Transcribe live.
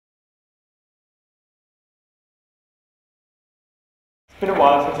been a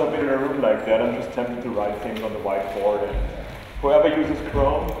while since I've been in a room like that. I'm just tempted to write things on the whiteboard, and whoever uses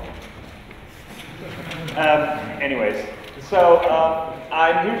Chrome. Anyways, so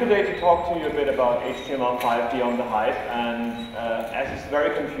I'm here today to talk to you a bit about HTML5 beyond the hype, and as it's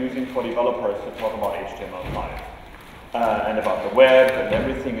very confusing for developers to talk about HTML5 and about the web, and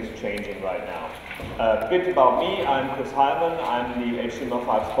everything is changing right now. A bit about me, I'm Chris Heilmann. I'm the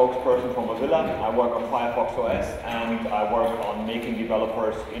HTML5 spokesperson for Mozilla. I work on Firefox OS, and I work on making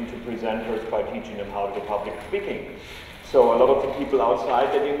developers into presenters by teaching them how to do public speaking. So a lot of the people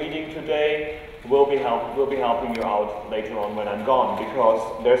outside that you're meeting today will be helping you out later on when I'm gone,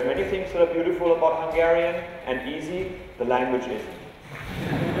 because there's many things that are beautiful about Hungarian and easy. The language isn't.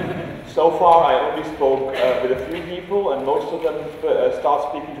 So far, I only spoke with a few people, and most of them start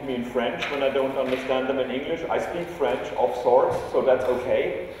speaking to me in French when I don't understand them in English. I speak French of sorts, so that's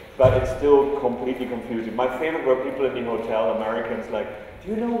okay, but it's still completely confusing. My favorite were people in the hotel, Americans, like,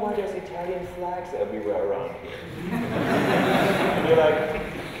 do you know why there's Italian flags everywhere around here? And you're like,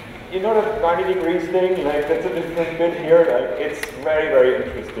 you know that 90 degrees thing? Like, that's a different bit here. Like, it's very, very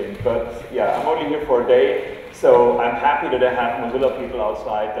interesting. But yeah, I'm only here for a day. So I'm happy that I have Mozilla people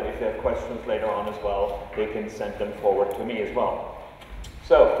outside that if they have questions later on as well, they can send them forward to me as well.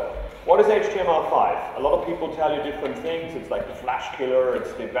 So, what is HTML5? A lot of people tell you different things. It's like the flash killer,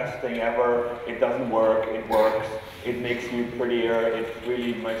 it's the best thing ever, it doesn't work, it works, it makes you prettier, it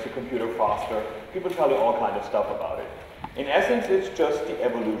really makes your computer faster. People tell you all kinds of stuff about it. In essence, it's just the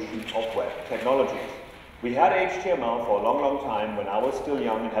evolution of web technologies. We had HTML for a long, long time when I was still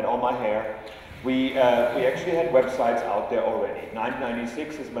young and had all my hair. We actually had websites out there already.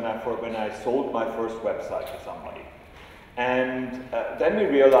 1996 is when I sold my first website to somebody. And then we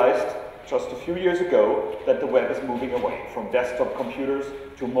realized just a few years ago that the web is moving away from desktop computers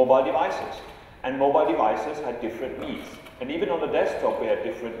to mobile devices. And mobile devices had different needs. And even on the desktop we had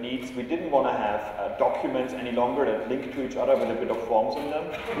different needs. We didn't want to have documents any longer that linked to each other with a bit of forms in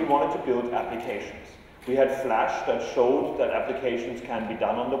them. We wanted to build applications. We had Flash that showed that applications can be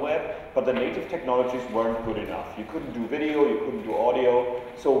done on the web, but the native technologies weren't good enough. You couldn't do video, you couldn't do audio,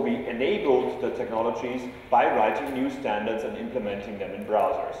 so we enabled the technologies by writing new standards and implementing them in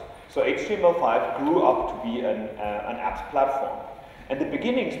browsers. So HTML5 grew up to be an apps platform. And the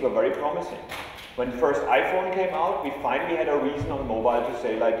beginnings were very promising. When the first iPhone came out, we finally had a reason on mobile to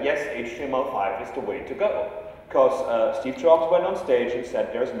say, like, yes, HTML5 is the way to go. Because Steve Jobs went on stage and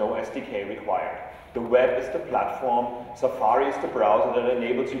said there's no SDK required. The web is the platform, Safari is the browser that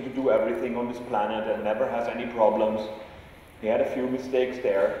enables you to do everything on this planet and never has any problems. He had a few mistakes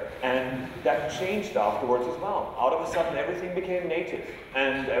there, and that changed afterwards as well. Out of a sudden, everything became native,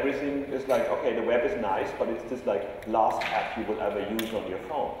 and everything is like, okay, the web is nice, but it's this like last app you will ever use on your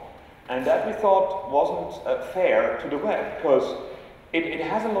phone. And that we thought wasn't fair to the web, because it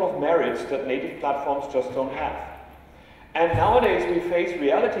has a lot of merits that native platforms just don't have. And nowadays we face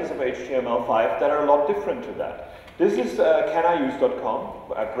realities of HTML5 that are a lot different to that. This is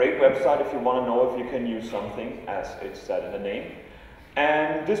caniuse.com, a great website if you want to know if you can use something, as it's said in the name.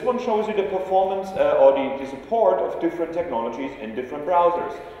 And this one shows you the performance or the support of different technologies in different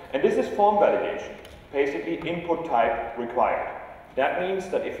browsers. And this is form validation, basically input type required. That means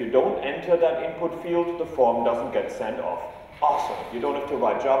that if you don't enter that input field, the form doesn't get sent off. Awesome. You don't have to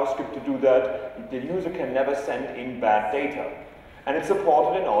write JavaScript to do that. The user can never send in bad data. And it's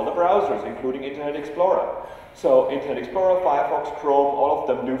supported in all the browsers, including Internet Explorer. So Internet Explorer, Firefox, Chrome, all of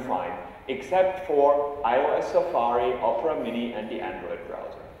them do fine, except for iOS, Safari, Opera Mini, and the Android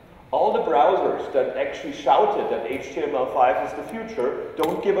browser. All the browsers that actually shouted that HTML5 is the future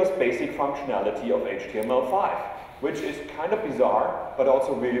don't give us basic functionality of HTML5, which is kind of bizarre, but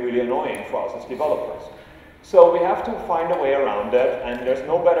also really, really annoying for us as developers. So we have to find a way around that, and there's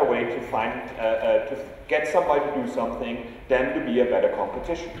no better way to find to get somebody to do something than to be a better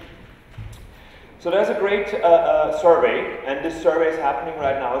competition. So there's a great survey, and this survey is happening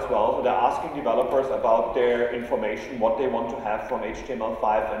right now as well. So they're asking developers about their information, what they want to have from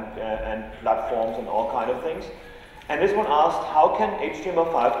HTML5 and platforms and all kind of things. And this one asked, how can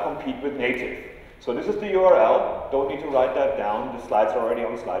HTML5 compete with native? So this is the URL, don't need to write that down, the slides are already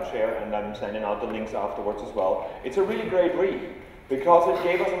on SlideShare and I'm sending out the links afterwards as well. It's a really great read because it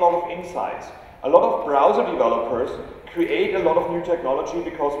gave us a lot of insights. A lot of browser developers create a lot of new technology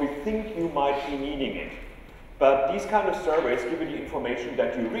because we think you might be needing it. But these kind of surveys give you the information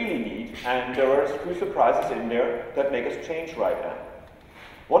that you really need, and there are a few surprises in there that make us change right now.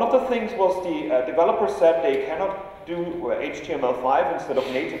 One of the things was the developers said they cannot do HTML5 instead of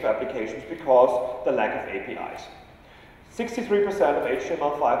native applications because the lack of APIs. 63% of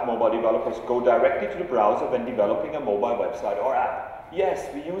HTML5 mobile developers go directly to the browser when developing a mobile website or app.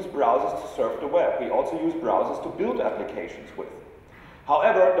 Yes, we use browsers to surf the web. We also use browsers to build applications with.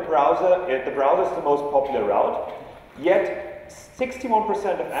 However, the browser is the most popular route, yet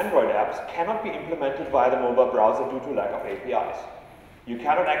 61% of Android apps cannot be implemented via the mobile browser due to lack of APIs. You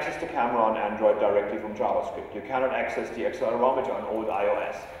cannot access the camera on Android directly from JavaScript. You cannot access the accelerometer on old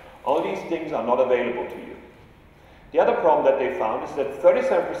iOS. All these things are not available to you. The other problem that they found is that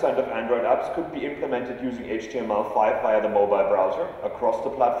 37% of Android apps could be implemented using HTML5 via the mobile browser across the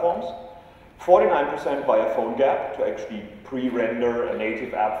platforms, 49% via PhoneGap to actually pre-render a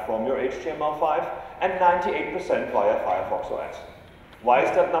native app from your HTML5, and 98% via Firefox OS. Why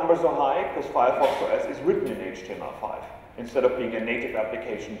is that number so high? Because Firefox OS is written in HTML5 instead of being a native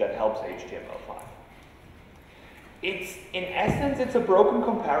application that helps HTML5. In essence, it's a broken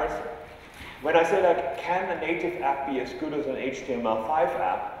comparison. When I say, like, can a native app be as good as an HTML5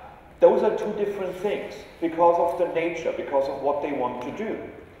 app, those are two different things because of the nature, because of what they want to do.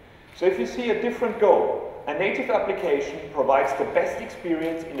 So if you see a different goal, a native application provides the best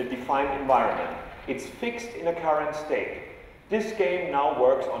experience in a defined environment. It's fixed in a current state. This game now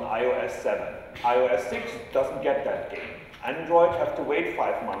works on iOS 7. iOS 6 doesn't get that game. Android have to wait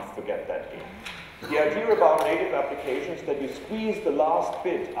 5 months to get that game. The idea about native applications is that you squeeze the last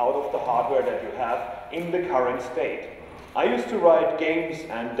bit out of the hardware that you have in the current state. I used to write games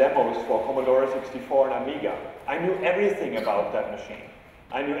and demos for Commodore 64 and Amiga. I knew everything about that machine.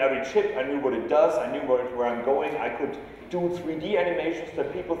 I knew every chip, I knew what it does, I knew where I'm going. I could do 3D animations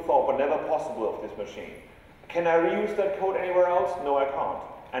that people thought were never possible of this machine. Can I reuse that code anywhere else? No, I can't.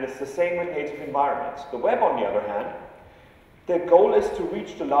 And it's the same with native environments. The web, on the other hand, the goal is to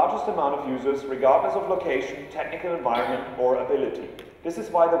reach the largest amount of users regardless of location, technical environment, or ability. This is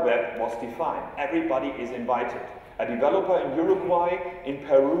why the web was defined. Everybody is invited. A developer in Uruguay, in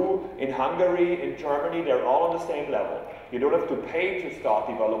Peru, in Hungary, in Germany, they're all on the same level. You don't have to pay to start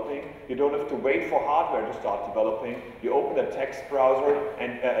developing. You don't have to wait for hardware to start developing. You open a text browser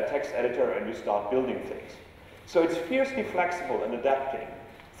and a text editor and you start building things. So it's fiercely flexible and adapting.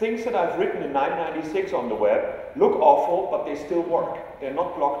 Things that I've written in 996 on the web look awful, but they still work. They're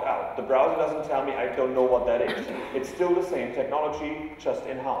not blocked out. The browser doesn't tell me I don't know what that is. It's still the same technology, just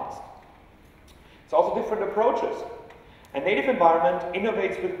enhanced. It's also different approaches. A native environment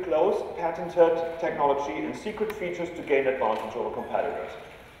innovates with close, patented technology and secret features to gain advantage over competitors.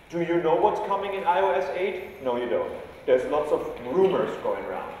 Do you know what's coming in iOS 8? No, you don't. There's lots of rumors going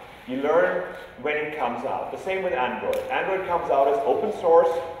around. You learn when it comes out. The same with Android. Android comes out as open source,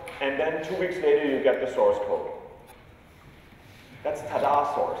 and then 2 weeks later you get the source code. That's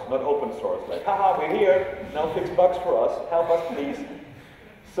tada source, not open source. Like, haha, we're here, now fix bugs for us, help us please.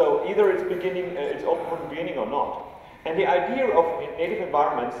 So either it's open from the beginning or not. And the idea of native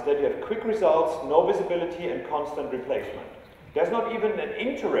environments is that you have quick results, no visibility, and constant replacement. There's not even an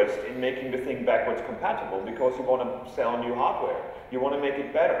interest in making the thing backwards compatible because you want to sell new hardware. You want to make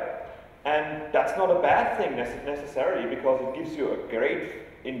it better. And that's not a bad thing necessarily because it gives you a great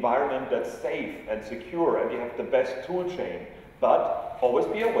environment that's safe and secure and you have the best tool chain. But always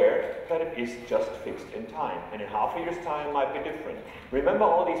be aware that it is just fixed in time. And in half a year's time it might be different. Remember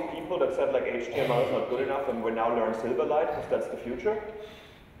all these people that said like HTML is not good enough and we now learn Silverlight because that's the future?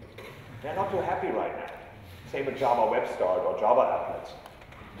 They're not too happy right now. Same with Java Web Start or Java applets.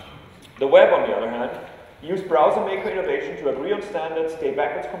 The web, on the other hand, use browser maker innovation to agree on standards, stay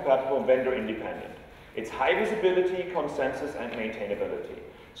backwards compatible, and vendor independent. It's high visibility, consensus, and maintainability.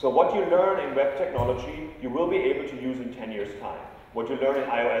 So what you learn in web technology, you will be able to use in 10 years' time. What you learn in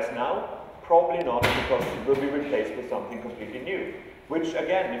iOS now, probably not, because it will be replaced with something completely new. Which,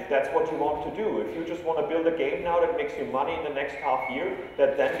 again, if that's what you want to do, if you just want to build a game now that makes you money in the next half year,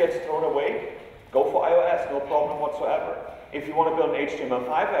 that then gets thrown away, go for iOS, no problem whatsoever. If you want to build an HTML5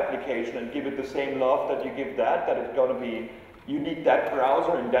 application and give it the same love that you give that it's going to be, you need that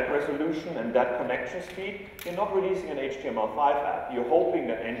browser and that resolution and that connection speed, you're not releasing an HTML5 app. You're hoping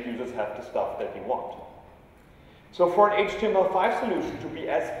that end users have the stuff that you want. So for an HTML5 solution to be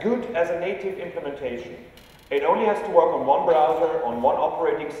as good as a native implementation, it only has to work on one browser, on one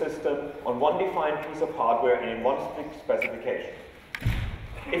operating system, on one defined piece of hardware, and in one specification.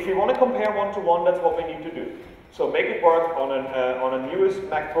 If you want to compare one-to-one, that's what we need to do. So make it work on a newest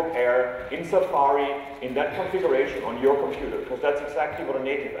MacBook Air, in Safari, in that configuration on your computer, because that's exactly what a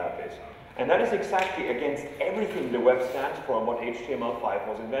native app is. And that is exactly against everything the web stands for and what HTML5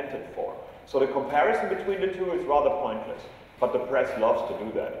 was invented for. So the comparison between the two is rather pointless. But the press loves to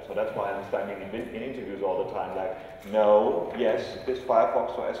do that. So that's why I'm standing in interviews all the time like, no, yes, this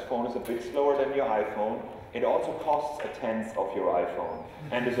Firefox OS phone is a bit slower than your iPhone. It also costs 1/10 of your iPhone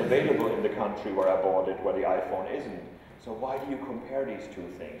and is available in the country where I bought it, where the iPhone isn't. So why do you compare these two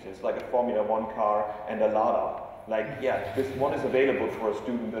things? It's like a Formula 1 car and a Lada. Like, yeah, this one is available for a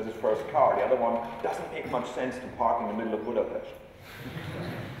student as his first car. The other one doesn't make much sense to park in the middle of Budapest.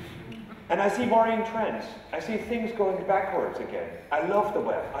 And I see worrying trends. I see things going backwards again. I love the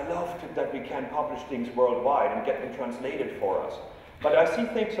web. I love that we can publish things worldwide and get them translated for us. But I see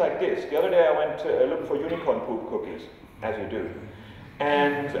things like this. The other day I went to look for unicorn poop cookies, as you do.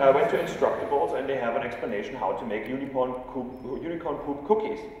 And I went to Instructables, and they have an explanation how to make unicorn poop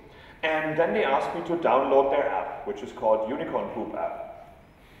cookies. And then they asked me to download their app, which is called Unicorn Poop app.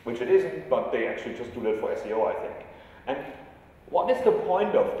 Which it isn't, but they actually just do that for SEO, I think. And what is the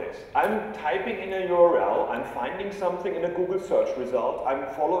point of this? I'm typing in a URL, I'm finding something in a Google search result, I'm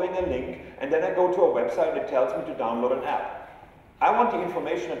following a link, and then I go to a website that tells me to download an app. I want the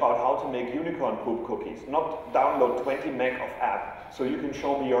information about how to make unicorn poop cookies, not download 20 meg of app so you can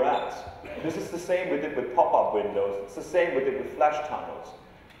show me your ads. This is the same with it with pop-up windows, it's the same with it with flash tunnels.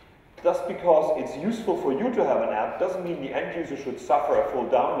 Just because it's useful for you to have an app doesn't mean the end user should suffer a full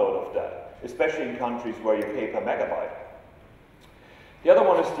download of that, especially in countries where you pay per megabyte. The other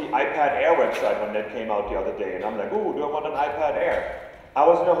one is the iPad Air website when that came out the other day, and I'm like, ooh, do I want an iPad Air? I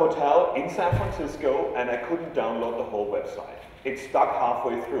was in a hotel in San Francisco and I couldn't download the whole website. It stuck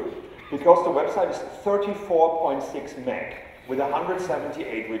halfway through because the website is 34.6 meg with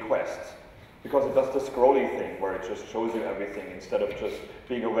 178 requests. Because it does the scrolly thing where it just shows you everything instead of just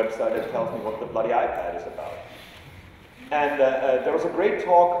being a website that tells me what the bloody iPad is about. And there was a great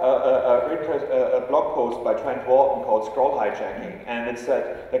talk, a blog post by Trent Walton called Scroll Hijacking, and it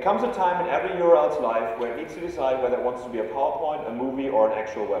said, there comes a time in every URL's life where it needs to decide whether it wants to be a PowerPoint, a movie, or an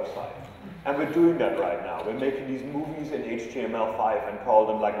actual website. And we're doing that right now. We're making these movies in HTML5 and call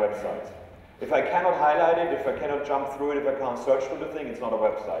them like websites. If I cannot highlight it, if I cannot jump through it, if I can't search through the thing, it's not a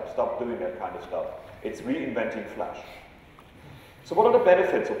website. Stop doing that kind of stuff. It's reinventing Flash. So what are the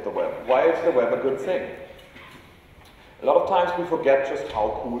benefits of the web? Why is the web a good thing? A lot of times we forget just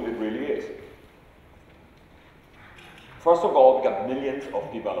how cool it really is. First of all, we got millions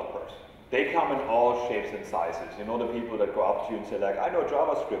of developers. They come in all shapes and sizes. You know, the people that go up to you and say like, I know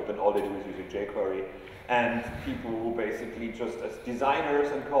JavaScript, and all they do is using jQuery. And people who basically just as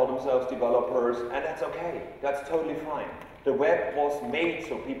designers and call themselves developers, and that's okay. That's totally fine. The web was made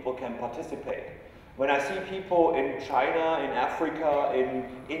so people can participate. When I see people in China, in Africa, in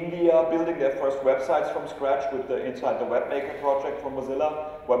India building their first websites from scratch with the Inside the Webmaker project from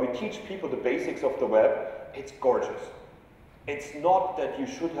Mozilla, where we teach people the basics of the web, it's gorgeous. It's not that you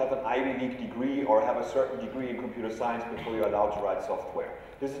should have an Ivy League degree or have a certain degree in computer science before you're allowed to write software.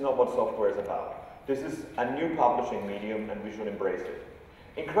 This is not what software is about. This is a new publishing medium and we should embrace it.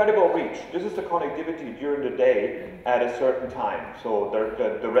 Incredible reach. This is the connectivity during the day at a certain time. So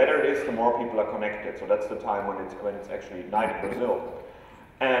the redder it is, the more people are connected. So that's the time when it's actually night in Brazil.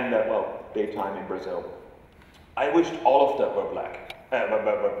 And, well, daytime in Brazil. I wished all of that were black.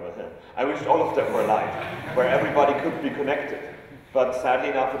 I wished all of them were light, where everybody could be connected. But sadly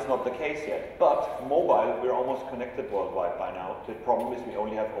enough, it's not the case yet. But mobile, we're almost connected worldwide by now. The problem is we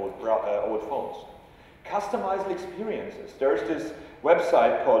only have old phones. Customized experiences. There's this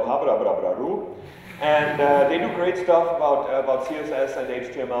website called Habrabrabraru, and they do great stuff about CSS and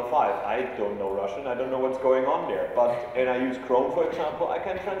HTML5. I don't know Russian, I don't know what's going on there. And I use Chrome, for example, I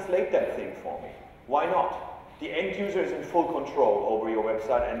can translate that thing for me. Why not? The end user is in full control over your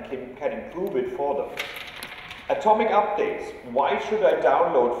website and can improve it for them. Atomic updates. Why should I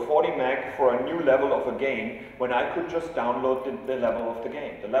download 40 meg for a new level of a game when I could just download the level of the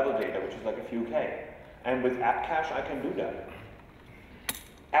game, the level data, which is like a few K. And with app cache, I can do that.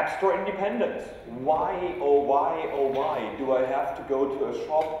 App Store independence. Why, oh why do I have to go to a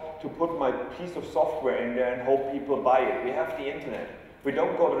shop to put my piece of software in there and hope people buy it? We have the internet. We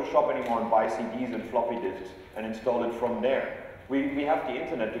don't go to the shop anymore and buy CDs and floppy disks and install it from there. We have the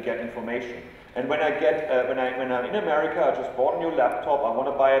internet to get information. And when I'm in America, I just bought a new laptop, I want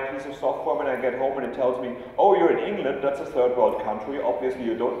to buy a piece of software. When I get home and it tells me, oh, you're in England, that's a third world country, obviously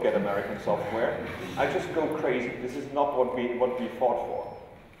you don't get American software. I just go crazy. This is not what we fought for.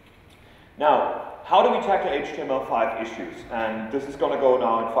 Now, how do we tackle HTML5 issues? And this is going to go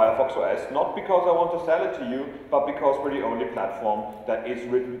now in Firefox OS, not because I want to sell it to you, but because we're the only platform that is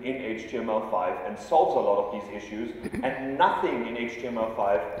written in HTML5 and solves a lot of these issues, and nothing in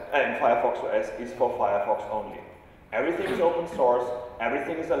HTML5 and Firefox OS is for Firefox only. Everything is open source,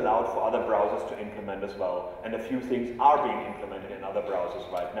 everything is allowed for other browsers to implement as well, and a few things are being implemented in other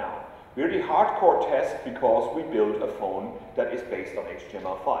browsers right now. We're the hardcore test because we built a phone that is based on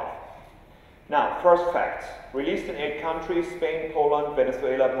HTML5. Now, first facts. Released in 8 countries, Spain, Poland,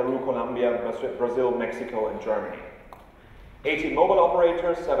 Venezuela, Peru, Colombia, Brazil, Mexico, and Germany. 18 mobile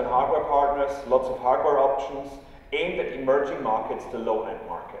operators, 7 hardware partners, lots of hardware options, aimed at emerging markets, the low-end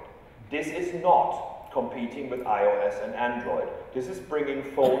market. This is not competing with iOS and Android. This is bringing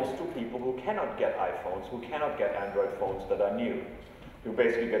phones to people who cannot get iPhones, who cannot get Android phones that are new. You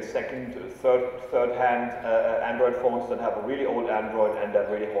basically get second, third-hand Android phones that have a really old Android and that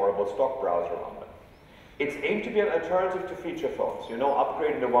really horrible stock browser on them. It's aimed to be an alternative to feature phones. You know,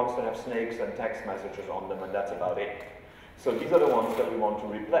 upgrading the ones that have snakes and text messages on them, and that's about it. So these are the ones that we want to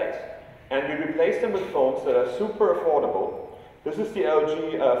replace. And we replace them with phones that are super affordable. This is the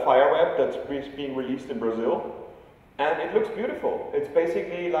LG Fireweb that's being released in Brazil. And it looks beautiful. It's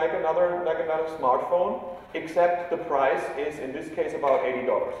basically like another smartphone, except the price is, in this case, about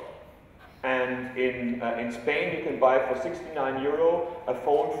 $80. And in Spain, you can buy for 69 euro a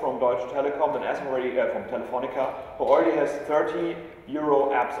phone from Deutsche Telekom that has already, from Telefonica, who already has 30 euro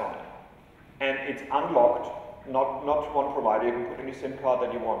apps on it. And it's unlocked, not one provider. You can put any SIM card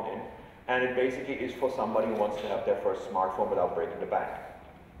that you want in. And it basically is for somebody who wants to have their first smartphone without breaking the bank.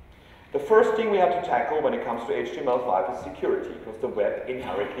 The first thing we have to tackle when it comes to HTML5 is security, because the web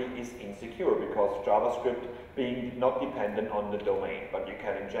inherently is insecure, because JavaScript being not dependent on the domain, but you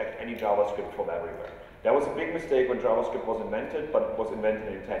can inject any JavaScript from everywhere. That was a big mistake when JavaScript was invented, but it was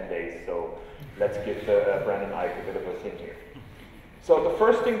invented in 10 days, so let's give Brandon Ike a bit of a hint here. So the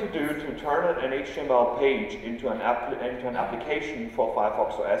first thing to do to turn an HTML page into an application for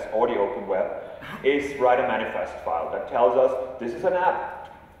Firefox OS or the open web is write a manifest file that tells us this is an app.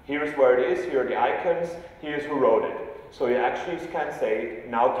 Here's where it is, here are the icons, here's who wrote it. So you actually can say,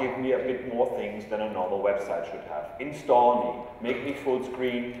 now give me a bit more things than a normal website should have. Install me, make me full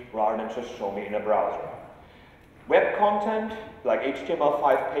screen rather than just show me in a browser. Web content, like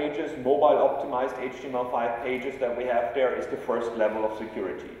HTML5 pages, mobile optimized HTML5 pages that we have there is the first level of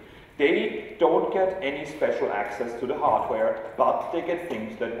security. They don't get any special access to the hardware, but they get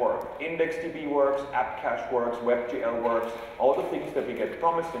things that work. IndexedDB works, app cache works, WebGL works, all the things that we get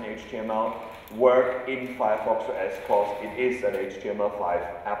promised in HTML work in Firefox OS because it is an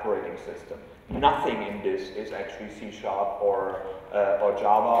HTML5 operating system. Nothing in this is actually C# or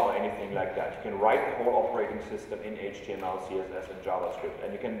Java or anything like that. You can write the whole operating system in HTML, CSS, and JavaScript,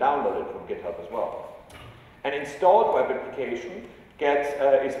 and you can download it from GitHub as well. An installed web application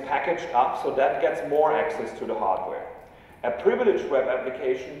is packaged up, so that gets more access to the hardware. A privileged web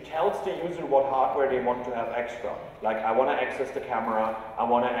application tells the user what hardware they want to have extra. Like, I want to access the camera, I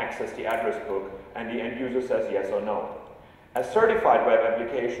want to access the address book, and the end user says yes or no. A certified web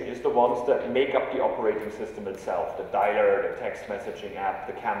application is the ones that make up the operating system itself, the dialer, the text messaging app,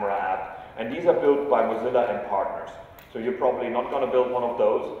 the camera app, and these are built by Mozilla and partners. So you're probably not going to build one of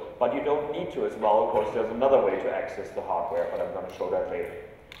those, but you don't need to as well. Of course, there's another way to access the hardware, but I'm going to show that later.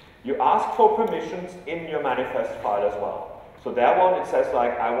 You ask for permissions in your manifest file as well. So that one, it says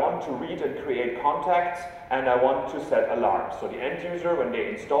like, I want to read and create contacts, and I want to set alarms. So the end user, when they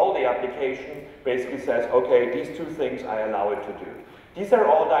install the application, basically says, okay, these two things I allow it to do. These are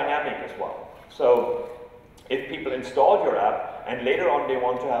all dynamic as well. So if people install your app, and later on they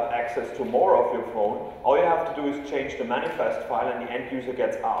want to have access to more of your phone, all you have to do is change the manifest file and the end user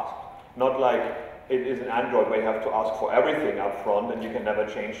gets asked. Not like it is an Android where you have to ask for everything up front and you can never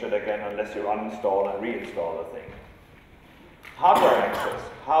change it again unless you uninstall and reinstall the thing. Hardware access.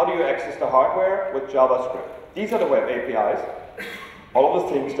 How do you access the hardware? With JavaScript. These are the web APIs. All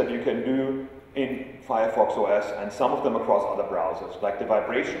the things that you can do in Firefox OS and some of them across other browsers. Like the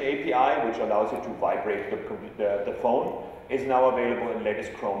vibration API, which allows you to vibrate the phone, is now available in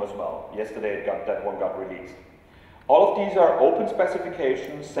latest Chrome as well. Yesterday that one got released. All of these are open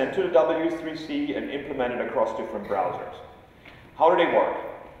specifications sent to the W3C and implemented across different browsers. How do they work?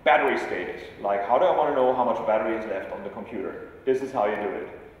 Battery status. Like, how do I want to know how much battery is left on the computer? This is how you do it.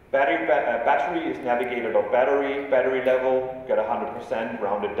 Battery is navigator.battery, battery level, get 100%,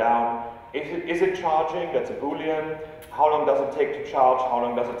 round it down. Is it charging? That's a Boolean. How long does it take to charge? How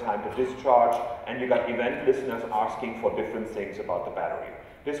long does it time to discharge? And you got event listeners asking for different things about the battery.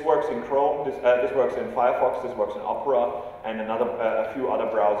 This works in Chrome, this works in Firefox, this works in Opera, and a few other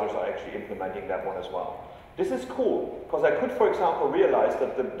browsers are actually implementing that one as well. This is cool, because I could, for example, realize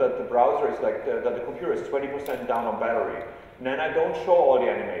that the browser is like, that the computer is 20% down on battery, and then I don't show all the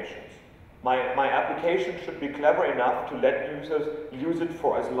animations. My application should be clever enough to let users use it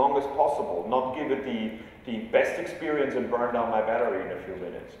for as long as possible, not give it the best experience and burn down my battery in a few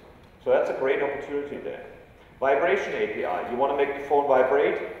minutes. So that's a great opportunity there. Vibration API. You want to make the phone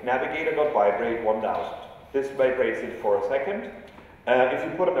vibrate? Navigator.vibrate 1000. This vibrates it for a second. If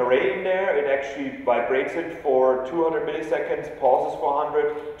you put an array in there, it actually vibrates it for 200 milliseconds, pauses for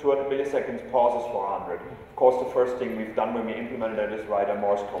 100, 200 milliseconds, pauses for 100. Of course, the first thing we've done when we implemented it is write a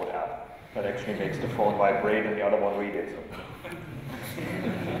Morse code app that actually makes the phone vibrate and the other one read it.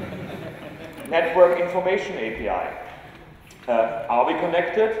 Network Information API. Are we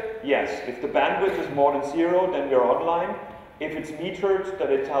connected? Yes. If the bandwidth is more than 0, then we're online. If it's metered,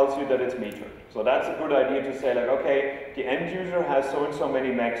 then it tells you that it's metered. So that's a good idea to say, like, okay, the end user has so and so many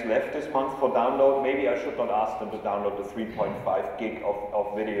megs left this month for download. Maybe I should not ask them to download the 3.5 gig of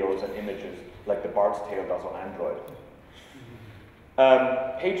videos and images like the Bard's Tale does on Android.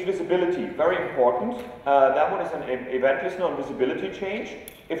 Page visibility, very important. That one is an event listener on visibility change.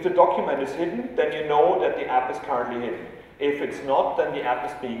 If the document is hidden, then you know that the app is currently hidden. If it's not, then the app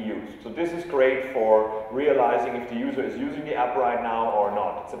is being used. So this is great for realizing if the user is using the app right now or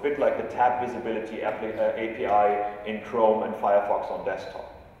not. It's a bit like the tab visibility API in Chrome and Firefox on desktop.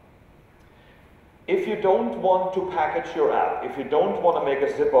 If you don't want to package your app, if you don't want to make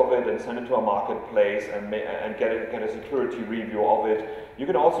a zip of it and send it to a marketplace and get a security review of it, you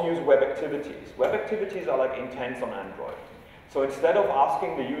can also use web activities. Web activities are like intents on Android. So instead of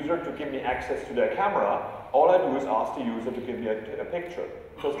asking the user to give me access to their camera, all I do is ask the user to give me a picture,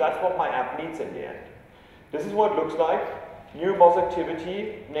 because that's what my app needs in the end. This is what it looks like. New Moz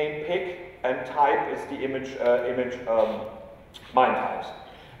activity, name pic, and type is the image mine types.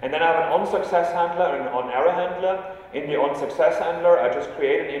 And then I have an on-success handler and an on-error handler. In the on-success handler, I just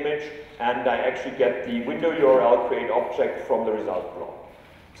create an image, and I actually get the window URL create object from the result block.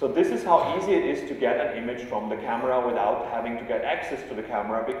 So this is how easy it is to get an image from the camera without having to get access to the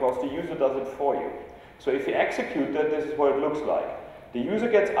camera, because the user does it for you. So if you execute that, this is what it looks like. The user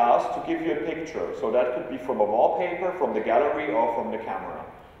gets asked to give you a picture. So that could be from a wallpaper, from the gallery, or from the camera.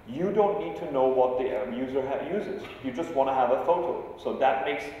 You don't need to know what the user uses. You just want to have a photo. So that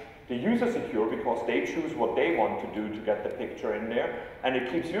makes the user secure because they choose what they want to do to get the picture in there. And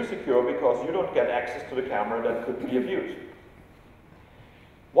it keeps you secure because you don't get access to the camera that could be abused.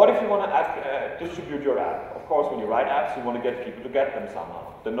 What if you want to distribute your app? Of course, when you write apps, you want to get people to get them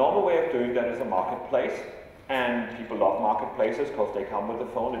somehow. The normal way of doing that is a marketplace, and people love marketplaces because they come with the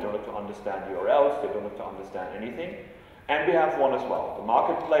phone, they don't have to understand URLs, they don't have to understand anything. And we have one as well. The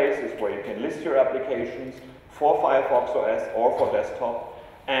marketplace is where you can list your applications for Firefox OS or for desktop,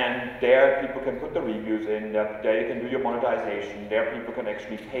 and there people can put the reviews in, there you can do your monetization, there people can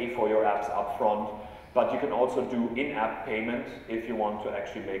actually pay for your apps up front. But you can also do in-app payments if you want to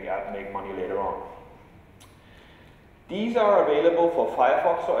actually make money later on. These are available for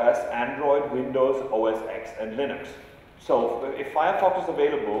Firefox OS, Android, Windows, OS X, and Linux. So if Firefox is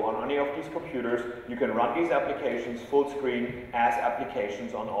available on any of these computers, you can run these applications full screen as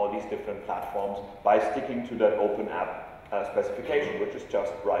applications on all these different platforms by sticking to that open app specification, which is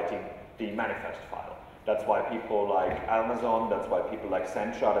just writing the manifest file. That's why people like Amazon, that's why people like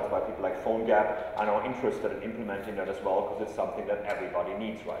Sencha, that's why people like PhoneGap are now interested in implementing that as well, because it's something that everybody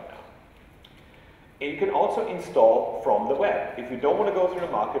needs right now. You can also install from the web. If you don't want to go through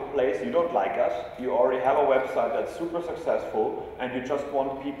the marketplace, you don't like us, you already have a website that's super successful, and you just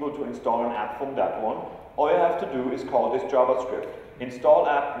want people to install an app from that one, all you have to do is call this JavaScript. Install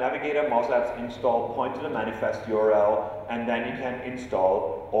app, navigator, mouse apps, install, point to the manifest URL, and then you can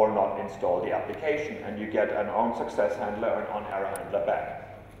install or not install the application, and you get an on-success handler and on-error handler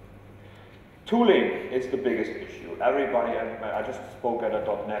back. Tooling is the biggest issue. Everybody, I just spoke at a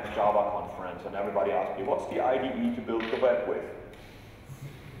 .NET Java conference, and everybody asked me, what's the IDE to build the web with?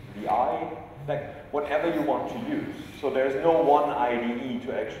 The I? Like, whatever you want to use. So there's no one IDE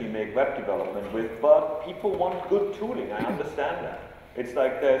to actually make web development with, but people want good tooling, I understand that. It's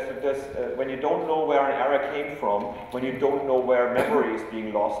like when you don't know where an error came from, when you don't know where memory is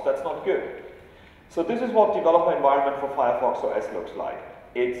being lost, that's not good. So this is what developer environment for Firefox OS looks like.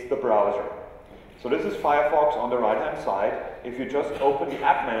 It's the browser. So this is Firefox on the right-hand side. If you just open the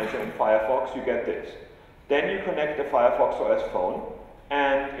app manager in Firefox, you get this. Then you connect the Firefox OS phone,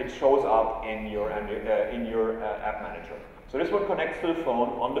 and it shows up in your app manager. So this one connects to the phone.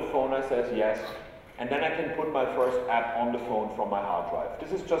 On the phone I says yes, and then I can put my first app on the phone from my hard drive.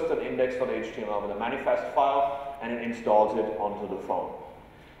 This is just an index.html with a manifest file, and it installs it onto the phone.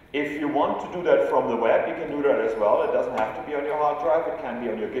 If you want to do that from the web, you can do that as well. It doesn't have to be on your hard drive. It can be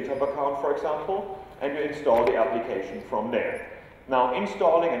on your GitHub account, for example, and you install the application from there. Now,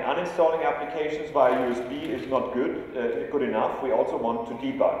 installing and uninstalling applications via USB is not good enough. We also want to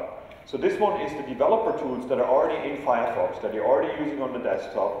debug. So this one is the developer tools that are already in Firefox, that you're already using on the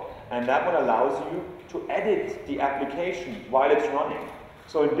desktop, and that one allows you to edit the application while it's running.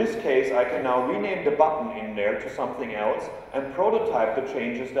 So in this case, I can now rename the button in there to something else and prototype the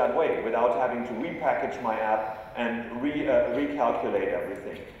changes that way without having to repackage my app and recalculate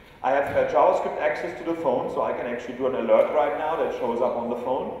everything. I have JavaScript access to the phone, so I can actually do an alert right now that shows up on the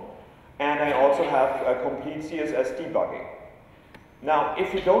phone. And I also have complete CSS debugging. Now,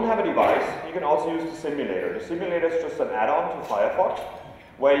 if you don't have a device, you can also use the simulator. The simulator is just an add-on to Firefox,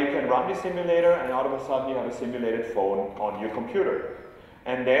 where you can run the simulator and all of a sudden you have a simulated phone on your computer.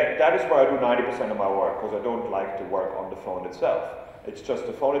 And that is where I do 90% of my work, because I don't like to work on the phone itself. It's just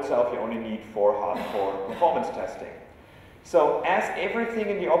the phone itself you only need for hardcore performance testing. So as everything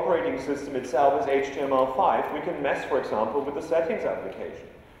in the operating system itself is HTML5, we can mess, for example, with the settings application.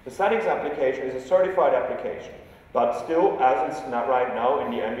 The settings application is a certified application, but still, as it's not right now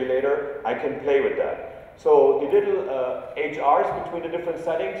in the emulator, I can play with that. So the little HRs between the different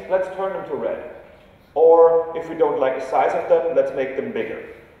settings, let's turn them to red. Or if we don't like the size of them, let's make them bigger.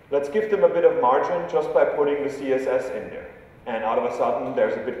 Let's give them a bit of margin just by putting the CSS in there. And all of a sudden,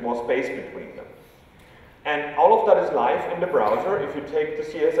 there's a bit more space between them. And all of that is live in the browser. If you take the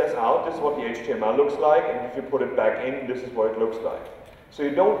CSS out, this is what the HTML looks like. And if you put it back in, this is what it looks like. So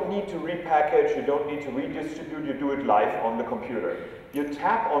you don't need to repackage, you don't need to redistribute, you do it live on the computer. You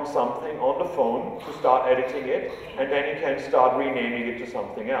tap on something on the phone to start editing it, and then you can start renaming it to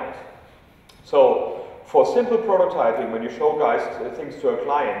something else. So for simple prototyping, when you show guys things to a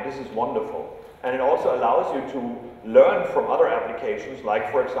client, this is wonderful. And it also allows you to learn from other applications, like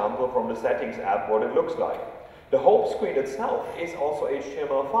for example from the settings app, what it looks like. The home screen itself is also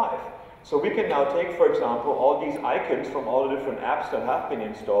HTML5. So we can now take, for example, all these icons from all the different apps that have been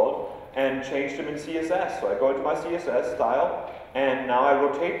installed and change them in CSS. So I go into my CSS style, and now I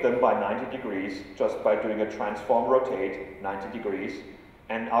rotate them by 90 degrees just by doing a transform rotate 90 degrees.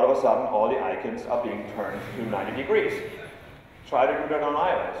 And out of a sudden, all the icons are being turned to 90 degrees. Try to do that on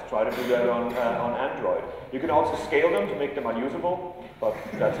iOS. Try to do that on Android. You can also scale them to make them unusable, but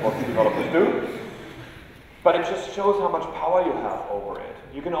that's what developers do. But it just shows how much power you have over it.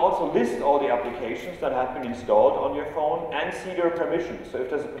 You can also list all the applications that have been installed on your phone and see their permissions. So if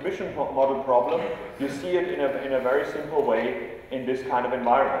there's a permission model problem, you see it in a very simple way in this kind of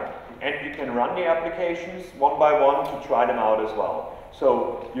environment. And you can run the applications one by one to try them out as well.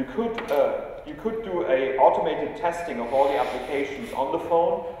 So you could do a automated testing of all the applications on the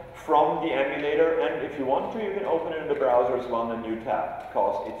phone from the emulator, and if you want to, you can open it in the browser as well in a new tab,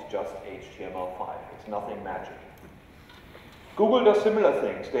 because it's just HTML5. It's nothing magic. Google does similar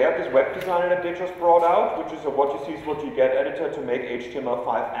things. They have this web designer that they just brought out, which is a what you see is what you get editor to make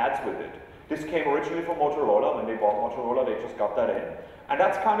HTML5 ads with it. This came originally from Motorola. When they bought Motorola, they just got that in. And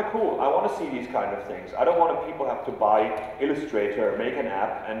that's kind of cool. I want to see these kind of things. I don't want people have to buy Illustrator, make an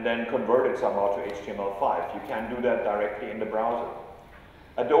app, and then convert it somehow to HTML5. You can do that directly in the browser.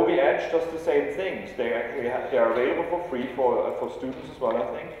 Adobe Edge does the same things. They are available for free for students as well, I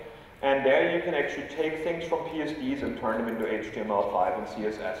think. And there you can actually take things from PSDs and turn them into HTML5 and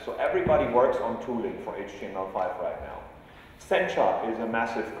CSS. So everybody works on tooling for HTML5 right now. Sencha is a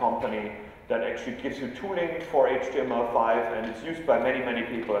massive company that actually gives you tooling for HTML5, and it's used by many, many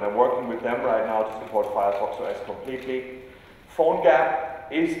people, and I'm working with them right now to support Firefox OS completely.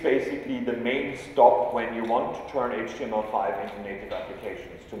 PhoneGap is basically the main stop when you want to turn HTML5 into native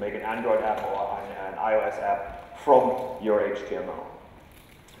applications, to make an Android app or an iOS app from your HTML.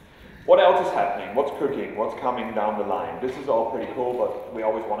 What else is happening? What's cooking? What's coming down the line? This is all pretty cool, but we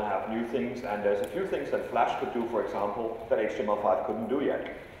always want to have new things, and there's a few things that Flash could do, for example, that HTML5 couldn't do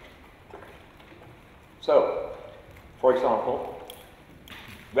yet. So, for example,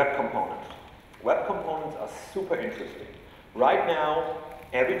 web components. Web components are super interesting. Right now,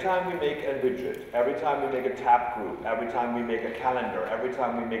 every time we make a widget, every time we make a tab group, every time we make a calendar, every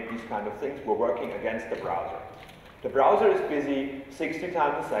time we make these kind of things, we're working against the browser. The browser is busy 60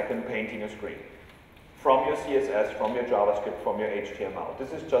 times a second painting a screen. From your CSS, from your JavaScript, from your HTML.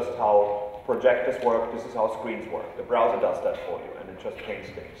 This is just how projectors work, this is how screens work. The browser does that for you, and it just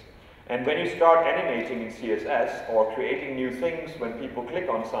paints things. And when you start animating in CSS or creating new things, when people click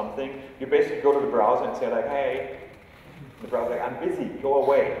on something, you basically go to the browser and say like, hey, the browser's like, I'm busy, go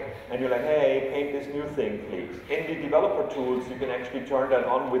away. And you're like, hey, paint this new thing, please. In the developer tools, you can actually turn that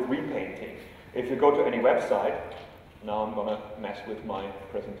on with repainting. If you go to any website, now I'm gonna mess with my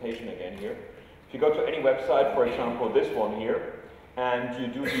presentation again here. If you go to any website, for example, this one here, and you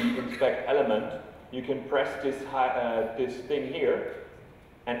do the inspect element, you can press this thing here,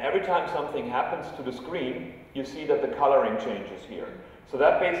 and every time something happens to the screen, you see that the coloring changes here. So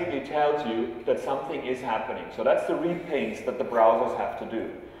that basically tells you that something is happening. So that's the repaints that the browsers have to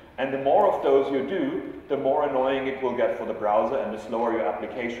do. And the more of those you do, the more annoying it will get for the browser and the slower your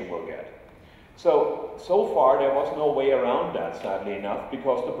application will get. So far there was no way around that, sadly enough,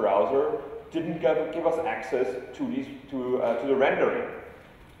 because the browser didn't give us access to the rendering.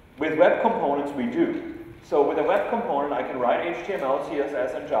 With web components we do. So with a web component I can write HTML,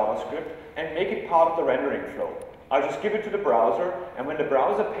 CSS and JavaScript and make it part of the rendering flow. I just give it to the browser, and when the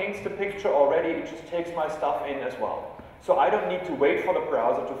browser paints the picture already, it just takes my stuff in as well. So I don't need to wait for the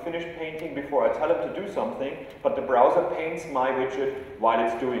browser to finish painting before I tell it to do something, but the browser paints my widget while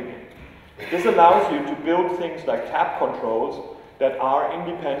it's doing it. This allows you to build things like tab controls that are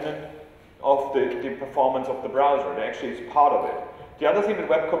independent of the performance of the browser. Actually, it's part of it. The other thing that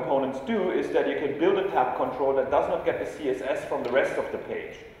web components do is that you can build a tab control that does not get the CSS from the rest of the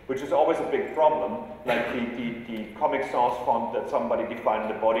page, which is always a big problem, like the Comic Sans font that somebody defined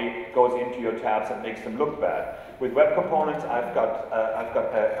in the body goes into your tabs and makes them look bad. With web components, I've got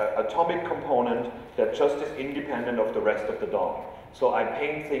an atomic component that just is independent of the rest of the DOM. So I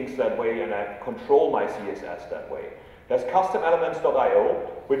paint things that way and I control my CSS that way. There's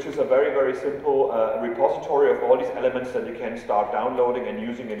customelements.io, which is a very, very simple repository of all these elements that you can start downloading and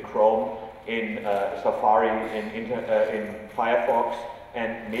using in Chrome, in Safari, in Firefox,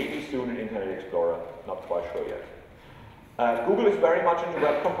 and maybe soon in Internet Explorer. Not quite sure yet. Google is very much into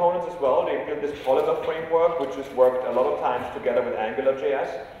web components as well. They built this Polymer framework, which has worked a lot of times together with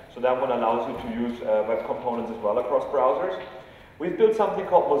AngularJS. So that one allows you to use web components as well across browsers. We've built something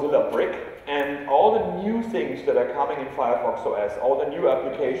called Mozilla Brick, and all the new things that are coming in Firefox OS, all the new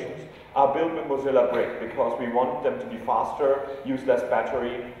applications are built with Mozilla Brick because we want them to be faster, use less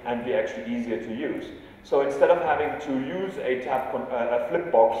battery, and be actually easier to use. So instead of having to use a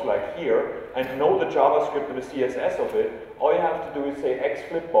flip box like here and know the JavaScript and the CSS of it, all you have to do is say X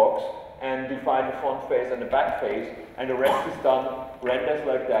flipbox and define the front face and the back face, and the rest is done, renders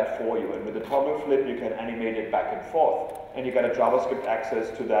like that for you. And with the toggle flip, you can animate it back and forth. And you get a JavaScript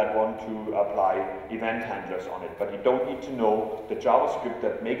access to that one to apply event handlers on it. But you don't need to know the JavaScript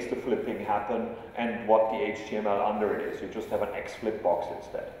that makes the flipping happen and what the HTML under it is. You just have an X flip box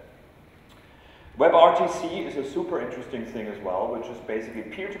instead. WebRTC is a super interesting thing as well, which is basically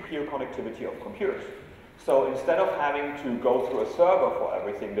peer-to-peer connectivity of computers. So instead of having to go through a server for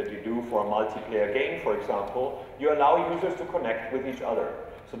everything that you do for a multiplayer game, for example, you allow users to connect with each other.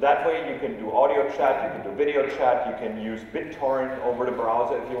 So that way you can do audio chat, you can do video chat, you can use BitTorrent over the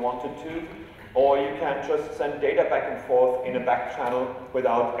browser if you wanted to, or you can just send data back and forth in a back channel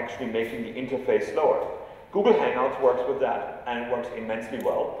without actually making the interface slower. Google Hangouts works with that, and it works immensely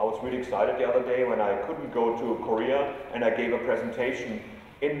well. I was really excited the other day when I couldn't go to Korea and I gave a presentation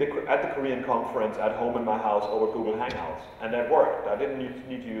at the Korean conference at home in my house over Google Hangouts, and that worked. I didn't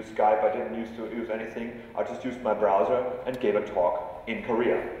need to use Skype, I didn't need to use anything. I just used my browser and gave a talk in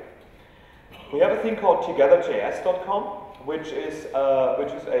Korea. We have a thing called togetherjs.com, which is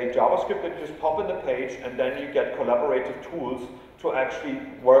a JavaScript that you just pop in the page, and then you get collaborative tools to actually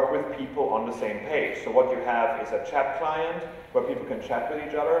work with people on the same page. So what you have is a chat client where people can chat with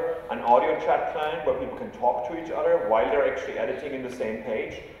each other, an audio chat client where people can talk to each other while they're actually editing in the same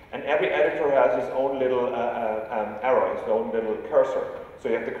page, and every editor has his own little arrow, his own little cursor. So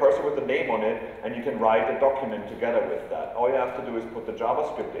you have the cursor with the name on it, and you can write a document together with that. All you have to do is put the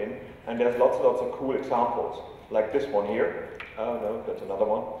JavaScript in, and there's lots and lots of cool examples, like this one here. Oh no, that's another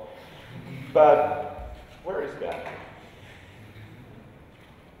one. But where is that?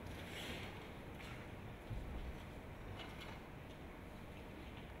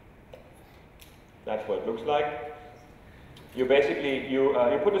 That's what it looks like. You basically, you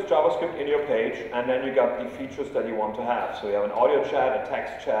put this JavaScript in your page, and then you got the features that you want to have. So you have an audio chat, a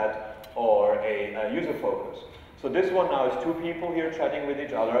text chat, or a user focus. So this one now is two people here chatting with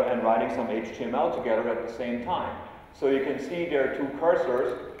each other and writing some HTML together at the same time. So you can see there are two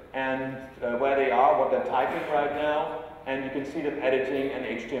cursors, and where they are, what they're typing right now, and you can see them editing an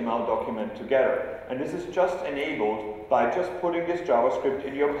HTML document together. And this is just enabled by just putting this JavaScript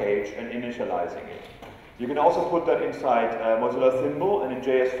in your page and initializing it. You can also put that inside Mozilla Thimble and in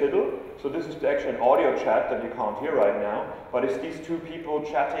JS Fiddle. So this is actually an audio chat that you can't hear right now, but it's these two people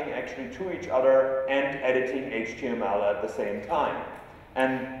chatting actually to each other and editing HTML at the same time.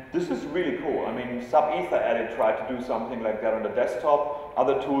 And this is really cool. I mean, SubEtherEdit tried to do something like that on the desktop.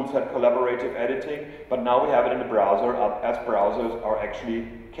 Other tools had collaborative editing, but now we have it in the browser as browsers are actually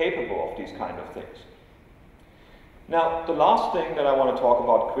capable of these kind of things. Now, the last thing that I want to talk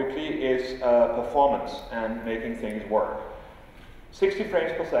about quickly is performance and making things work. 60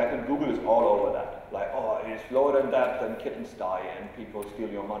 frames per second, Google is all over that. Like, oh, it's slower than that, then kittens die and people steal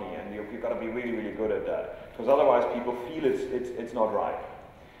your money, and you've got to be really, really good at that. Because otherwise people feel it's not right.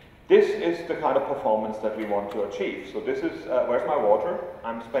 This is the kind of performance that we want to achieve. So this is, where's my water?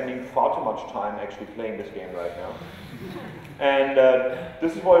 I'm spending far too much time actually playing this game right now. And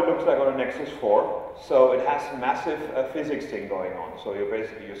this is what it looks like on a Nexus 4. So it has massive physics thing going on. So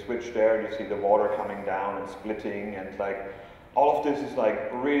you switch there, you see the water coming down and splitting, and like all of this is like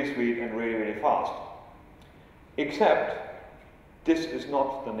really sweet and really, really fast. Except this is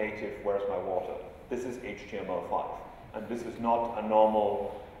not the native where's my water. This is HTML5. And this is not a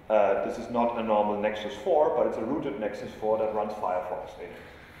normal Nexus 4, but it's a rooted Nexus 4 that runs Firefox in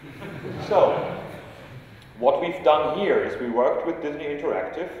it. So, what we've done here is we worked with Disney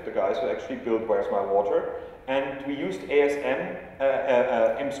Interactive, the guys who actually built Where's My Water, and we used ASM,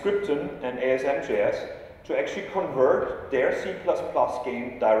 Emscripten and ASM.js to actually convert their C++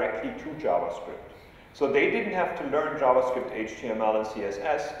 game directly to JavaScript. So they didn't have to learn JavaScript, HTML, and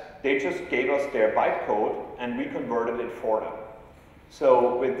CSS. They just gave us their bytecode, and we converted it for them.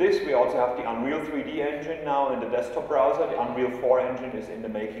 So with this, we also have the Unreal 3D engine now in the desktop browser. The Unreal 4 engine is in the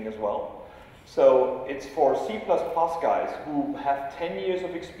making as well. So it's for C++ guys who have 10 years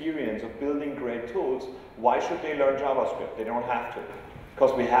of experience of building great tools. Why should they learn JavaScript? They don't have to.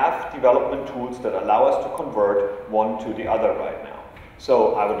 Because we have development tools that allow us to convert one to the other right now.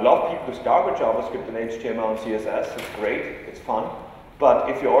 So I would love people to start with JavaScript and HTML and CSS. It's great, it's fun. But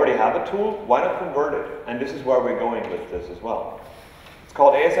if you already have a tool, why not convert it? And this is where we're going with this as well. It's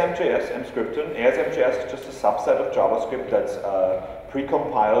called ASM.js, Emscripten. ASM.js is just a subset of JavaScript that's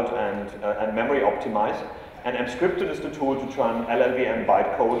precompiled and memory optimized. And Emscripten is the tool to turn LLVM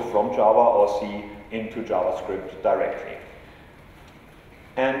bytecode from Java or C into JavaScript directly.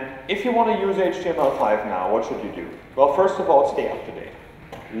 And if you want to use HTML5 now, what should you do? Well, first of all, stay up to date.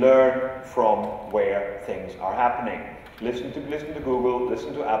 Learn from where things are happening. Listen to Google,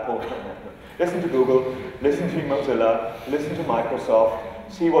 listen to Apple, listen to Google, listen to Mozilla, listen to Microsoft,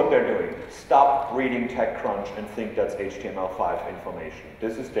 see what they're doing. Stop reading TechCrunch and think that's HTML5 information.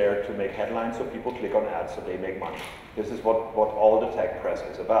 This is there to make headlines so people click on ads so they make money. This is what all the tech press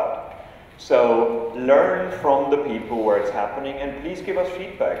is about. So learn from the people where it's happening, and please give us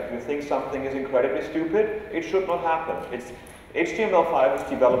feedback. If you think something is incredibly stupid, it should not happen. HTML5 is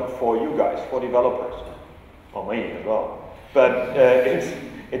developed for you guys, for developers. Or me as well. But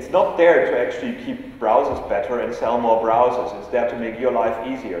it's not there to actually keep browsers better and sell more browsers. It's there to make your life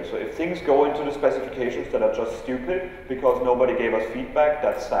easier. So if things go into the specifications that are just stupid because nobody gave us feedback,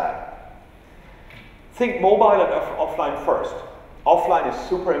 that's sad. Think mobile and offline first. Offline is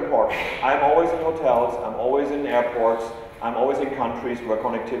super important. I'm always in hotels, I'm always in airports, I'm always in countries where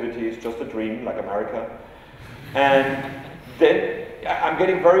connectivity is just a dream, like America. And then I'm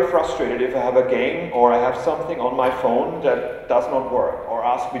getting very frustrated if I have a game or I have something on my phone that does not work or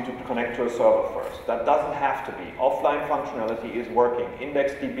ask me to connect to a server first. That doesn't have to be. Offline functionality is working.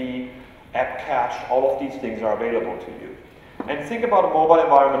 IndexedDB, app cache, all of these things are available to you. And think about a mobile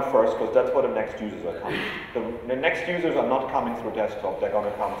environment first, because that's where the next users are coming. The next users are not coming through desktop, they're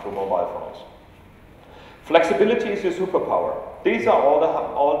going to come through mobile phones. Flexibility is your superpower. This is all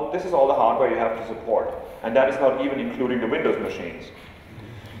the hardware you have to support. And that is not even including the Windows machines.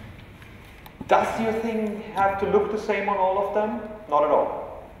 Does your thing have to look the same on all of them? Not at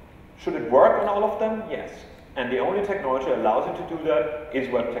all. Should it work on all of them? Yes. And the only technology that allows it to do that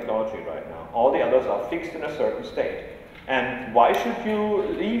is web technology right now. All the others are fixed in a certain state. And why should you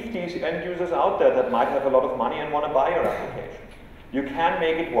leave these end users out there that might have a lot of money and want to buy your application? You can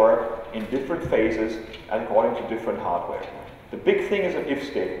make it work in different phases and according to different hardware. The big thing is an if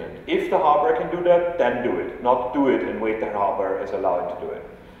statement. If the hardware can do that, then do it. Not do it and wait that hardware is allowed to do it.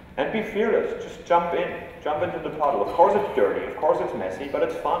 And be fearless. Just jump in. Jump into the puddle. Of course it's dirty. Of course it's messy, but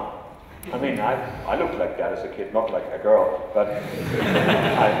it's fun. I mean, I looked like that as a kid. Not like a girl, but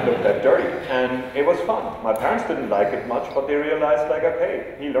I looked that dirty. And it was fun. My parents didn't like it much, but they realized, like,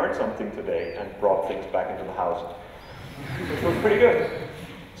 okay, he learned something today and brought things back into the house. Which was pretty good.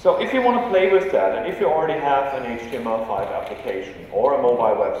 So if you want to play with that, and if you already have an HTML5 application or a mobile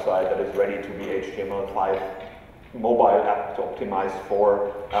website that is ready to be HTML5 mobile app optimized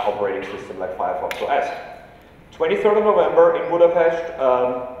for operating system like Firefox OS. 23rd of November in Budapest,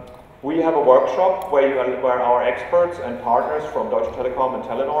 we have a workshop where our experts and partners from Deutsche Telekom and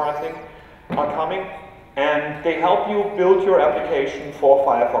Telenor, I think, are coming. And they help you build your application for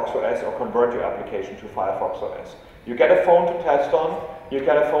Firefox OS or convert your application to Firefox OS. You get a phone to test on, you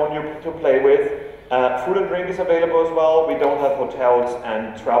get a phone to play with. Food and drink is available as well. We don't have hotels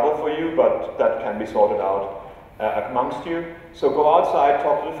and travel for you, but that can be sorted out amongst you. So go outside,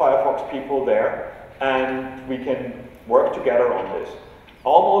 talk to the Firefox people there, and we can work together on this.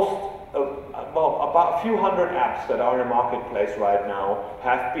 Almost well, about a few hundred apps that are in the marketplace right now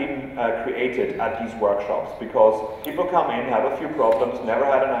have been created at these workshops because people come in, have a few problems, never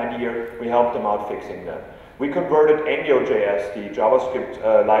had an idea, we help them out fixing them. We converted Enyo.js, the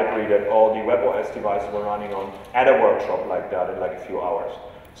JavaScript library that all the WebOS devices were running on, at a workshop like that in like a few hours.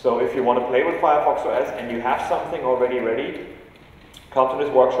 So if you want to play with Firefox OS and you have something already ready, come to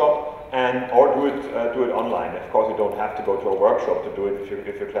this workshop or do it online. Of course, you don't have to go to a workshop to do it.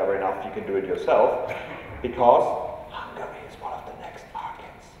 If you're clever enough, you can do it yourself, because Hungary is one of the next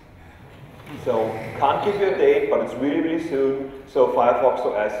markets. So can't give you a date, but it's really, really soon. So Firefox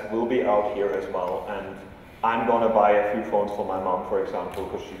OS will be out here as well, and I'm gonna buy a few phones for my mom, for example,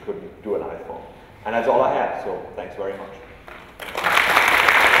 because she couldn't do an iPhone. And that's all I have. So thanks very much.